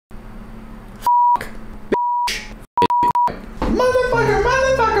Motherfucker,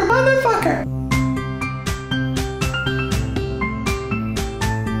 motherfucker, motherfucker.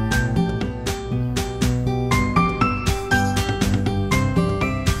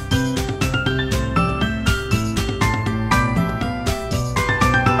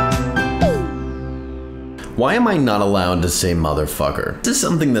 Why am I not allowed to say motherfucker? This is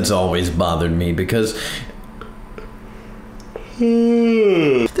something that's always bothered me because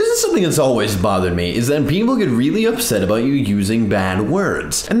this is something that's always bothered me, is that people get really upset about you using bad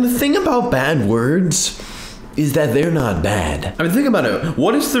words. And the thing about bad words is that they're not bad. I mean, think about it.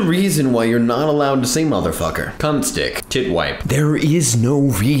 What is the reason why you're not allowed to say motherfucker? Cunt stick. Tit wipe. There is no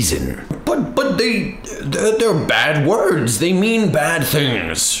reason. But they're bad words. They mean bad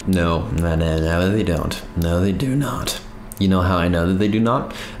things. No, they don't. No, they do not. You know how I know that they do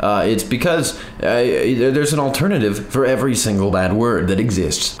not? It's because there's an alternative for every single bad word that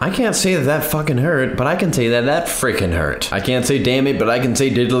exists. I can't say that fucking hurt, but I can say that frickin' hurt. I can't say damn it, but I can say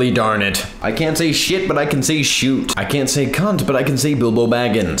diddly darn it. I can't say shit, but I can say shoot. I can't say cunt, but I can say Bilbo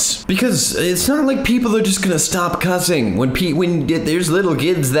Baggins. Because it's not like people are just gonna stop cussing. When there's little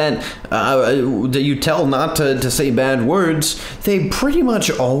kids that you tell not to say bad words, they pretty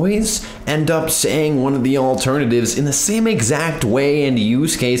much always end up saying one of the alternatives in the same exact way and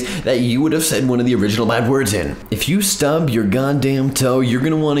use case that you would have said one of the original bad words in. If you stub your goddamn toe, you're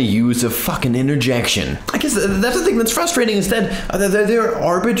gonna want to use a fucking interjection. I guess that's the thing that's frustrating instead. There are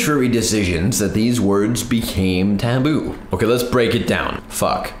arbitrary decisions that these words became taboo. Okay, let's break it down.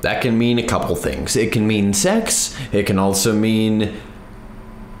 Fuck. That can mean a couple things. It can mean sex. It can also mean,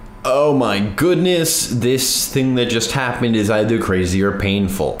 oh my goodness, this thing that just happened is either crazy or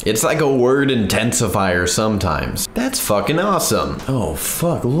painful. It's like a word intensifier sometimes. That's fucking awesome. Oh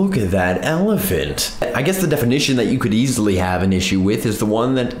fuck, look at that elephant. I guess the definition that you could easily have an issue with is the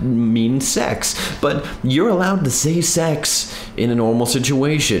one that means sex, but you're allowed to say sex in a normal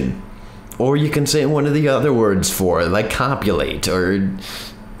situation. Or you can say one of the other words for it, like copulate or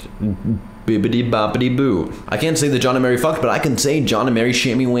bibbidi boppity boo. I can't say that John and Mary fucked, but I can say John and Mary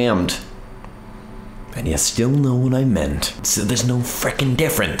shammy whammed. And you still know what I meant. So there's no frickin'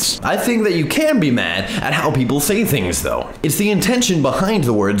 difference. I think that you can be mad at how people say things, though. It's the intention behind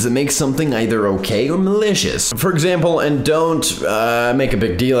the words that makes something either okay or malicious. For example, and don't make a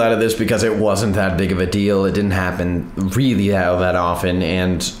big deal out of this because it wasn't that big of a deal. It didn't happen really that often,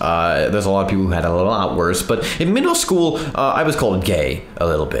 and there's a lot of people who had it a lot worse. But in middle school, I was called gay a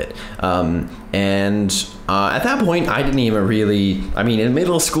little bit. At that point, I didn't even really, I mean, in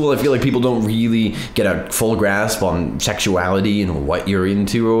middle school, I feel like people don't really get a full grasp on sexuality and what you're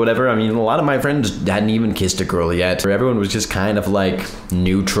into or whatever. I mean, a lot of my friends hadn't even kissed a girl yet. Everyone was just kind of like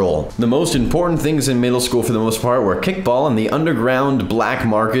neutral. The most important things in middle school for the most part were kickball and the underground black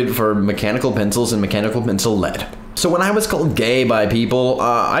market for mechanical pencils and mechanical pencil lead. So when I was called gay by people,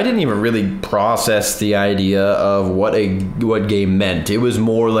 I didn't even really process the idea of what gay meant. It was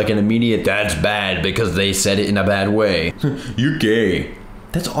more like an immediate, that's bad because they said it in a bad way. You're gay.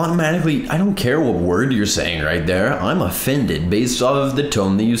 That's automatically, I don't care what word you're saying right there. I'm offended based off of the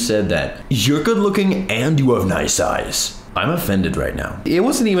tone that you said that. You're good looking and you have nice eyes. I'm offended right now. It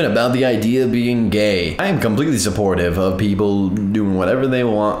wasn't even about the idea of being gay. I am completely supportive of people doing whatever they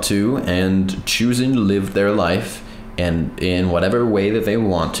want to and choosing to live their life and in whatever way that they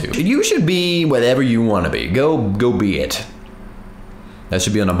want to. You should be whatever you want to be. Go be it. That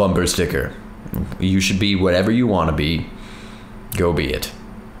should be on a bumper sticker. You should be whatever you want to be. Go be it.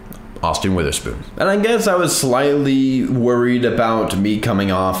 Austin Witherspoon. And I guess I was slightly worried about me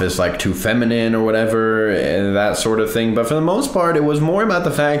coming off as like too feminine or whatever and that sort of thing, but for the most part it was more about the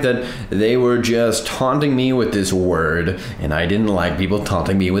fact that they were just taunting me with this word and I didn't like people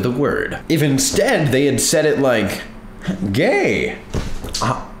taunting me with a word. If instead they had said it like gay,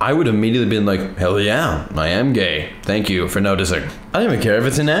 I would have immediately been like, hell yeah, I am gay. Thank you for noticing. I don't even care if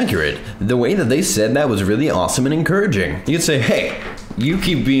it's inaccurate. The way that they said that was really awesome and encouraging. You could say, hey, you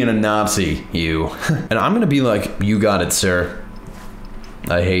keep being a Nazi, you. And I'm gonna be like, you got it, sir.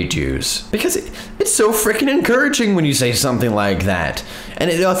 I hate Jews. Because it's so freaking encouraging when you say something like that.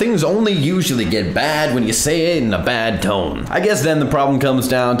 And things only usually get bad when you say it in a bad tone. I guess then the problem comes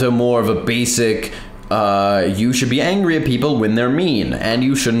down to more of a basic, you should be angry at people when they're mean, and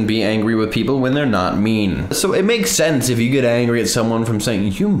you shouldn't be angry with people when they're not mean. So it makes sense if you get angry at someone from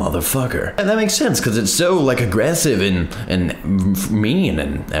saying, you motherfucker. And that makes sense, because it's so, like, aggressive and mean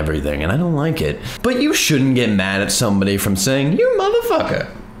and everything, and I don't like it. But you shouldn't get mad at somebody from saying, you motherfucker.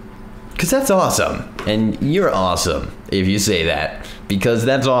 Because that's awesome, and you're awesome if you say that, because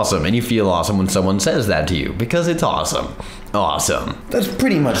that's awesome, and you feel awesome when someone says that to you, because it's awesome. Awesome. That's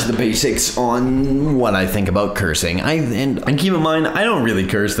pretty much the basics on what I think about cursing. And keep in mind, I don't really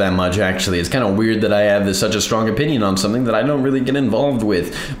curse that much, actually. It's kind of weird that I have such a strong opinion on something that I don't really get involved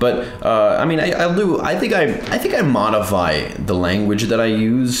with. But, I mean, I do. I think I modify the language that I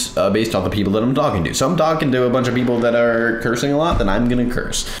use based off the people that I'm talking to. So I'm talking to a bunch of people that are cursing a lot, then I'm gonna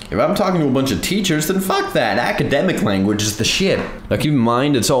curse. If I'm talking to a bunch of teachers, then fuck that. Academic language is the shit. Now keep in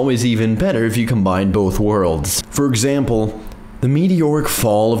mind, it's always even better if you combine both worlds. For example, the meteoric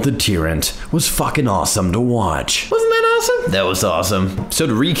fall of the tyrant was fucking awesome to watch. Wasn't that awesome? That was awesome. So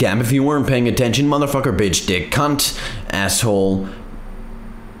to recap, if you weren't paying attention, motherfucker, bitch, dick, cunt, asshole,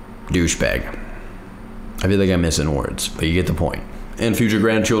 douchebag. I feel like I'm missing words, but you get the point. And future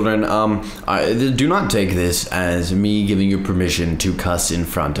grandchildren, do not take this as me giving you permission to cuss in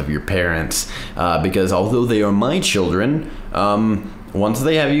front of your parents, because although they are my children, once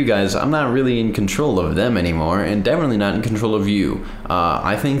they have you guys, I'm not really in control of them anymore, and definitely not in control of you.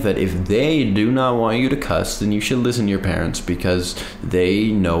 I think that if they do not want you to cuss, then you should listen to your parents, because they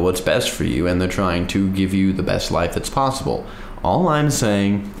know what's best for you, and they're trying to give you the best life that's possible. All I'm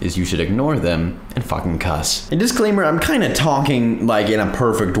saying is you should ignore them and fucking cuss. And disclaimer, I'm kind of talking like in a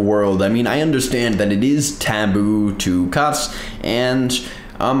perfect world. I mean, I understand that it is taboo to cuss, and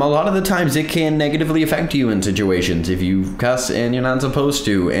a lot of the times it can negatively affect you in situations if you cuss and you're not supposed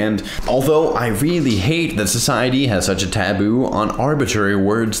to. And although I really hate that society has such a taboo on arbitrary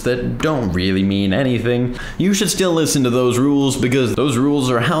words that don't really mean anything, you should still listen to those rules, because those rules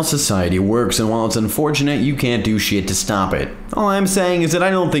are how society works, and while it's unfortunate, you can't do shit to stop it. All I'm saying is that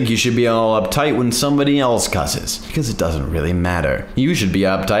I don't think you should be all uptight when somebody else cusses, because it doesn't really matter. You should be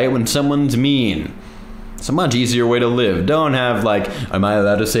uptight when someone's mean. It's a much easier way to live. Don't have like, am I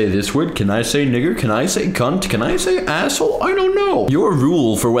allowed to say this word? Can I say nigger? Can I say cunt? Can I say asshole? I don't know. Your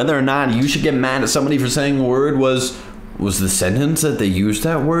rule for whether or not you should get mad at somebody for saying a word was the sentence that they used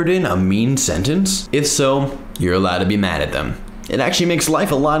that word in a mean sentence? If so, you're allowed to be mad at them. It actually makes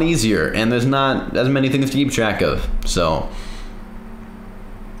life a lot easier, and there's not as many things to keep track of. So,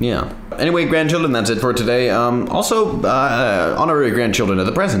 yeah. Anyway, grandchildren, that's it for today. Also, honorary grandchildren of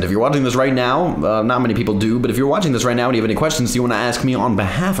the present. If you're watching this right now, not many people do, but if you're watching this right now and you have any questions you want to ask me on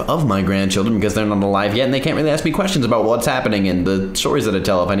behalf of my grandchildren, because they're not alive yet and they can't really ask me questions about what's happening and the stories that I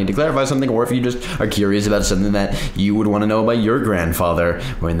tell, if I need to clarify something, or if you just are curious about something that you would want to know about your grandfather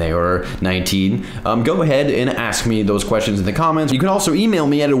when they were 19, go ahead and ask me those questions in the comments. You can also email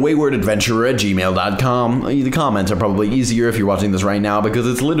me at waywardadventurer@gmail.com. The comments are probably easier if you're watching this right now, because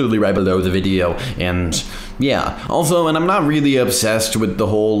it's literally right below the video, and yeah. Also, and I'm not really obsessed with the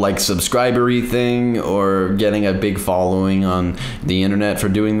whole like subscribery thing or getting a big following on the internet for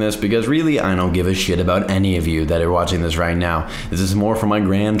doing this, because really I don't give a shit about any of you that are watching this right now. This is more for my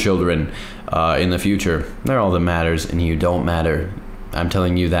grandchildren in the future. They're all that matters, and you don't matter. I'm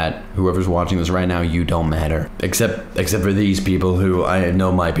telling you that, whoever's watching this right now, you don't matter. Except for these people who I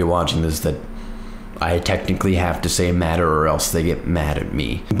know might be watching this, that I technically have to say matter, or else they get mad at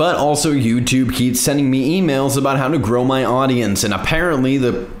me. But also, YouTube keeps sending me emails about how to grow my audience, and apparently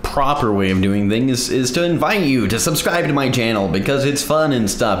the proper way of doing things is to invite you to subscribe to my channel, because it's fun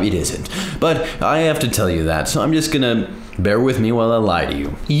and stuff. It isn't. But I have to tell you that, so I'm just gonna bear with me while I lie to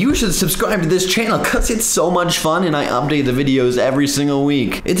you. You should subscribe to this channel, cause it's so much fun, and I update the videos every single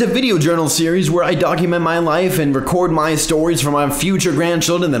week. It's a video journal series where I document my life and record my stories for my future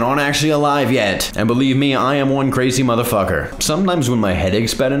grandchildren that aren't actually alive yet. And believe me, I am one crazy motherfucker. Sometimes when my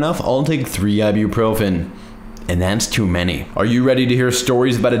headache's bad enough, I'll take 3 ibuprofen. And that's too many. Are you ready to hear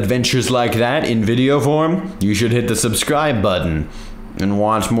stories about adventures like that in video form? You should hit the subscribe button and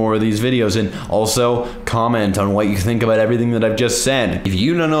watch more of these videos, and also comment on what you think about everything that I've just said. If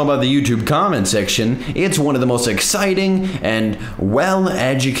you don't know about the YouTube comment section, it's one of the most exciting and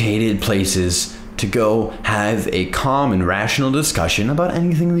well-educated places to go have a calm and rational discussion about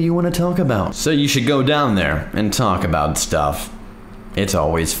anything that you want to talk about. So you should go down there and talk about stuff. It's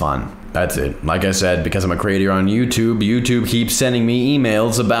always fun. That's it. Like I said, because I'm a creator on YouTube, YouTube keeps sending me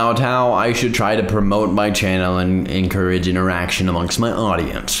emails about how I should try to promote my channel and encourage interaction amongst my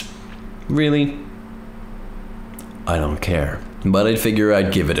audience. Really? I don't care. But I'd figure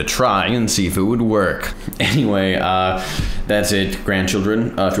I'd give it a try and see if it would work. Anyway, that's it,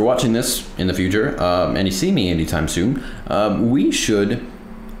 grandchildren. If you're watching this in the future, and you see me anytime soon, we should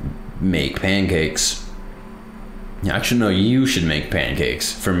make pancakes. Actually, no, you should make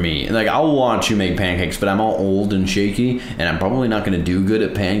pancakes for me. Like, I'll watch you make pancakes, but I'm all old and shaky, and I'm probably not going to do good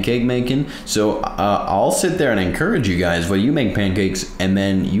at pancake making. So I'll sit there and encourage you guys while you make pancakes, and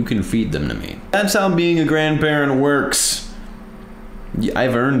then you can feed them to me. That's how being a grandparent works.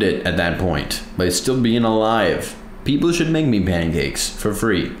 I've earned it at that point by still being alive. People should make me pancakes for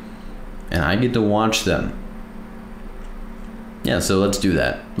free. And I get to watch them. Yeah, so let's do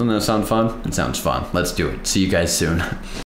that. Doesn't that sound fun? It sounds fun. Let's do it. See you guys soon.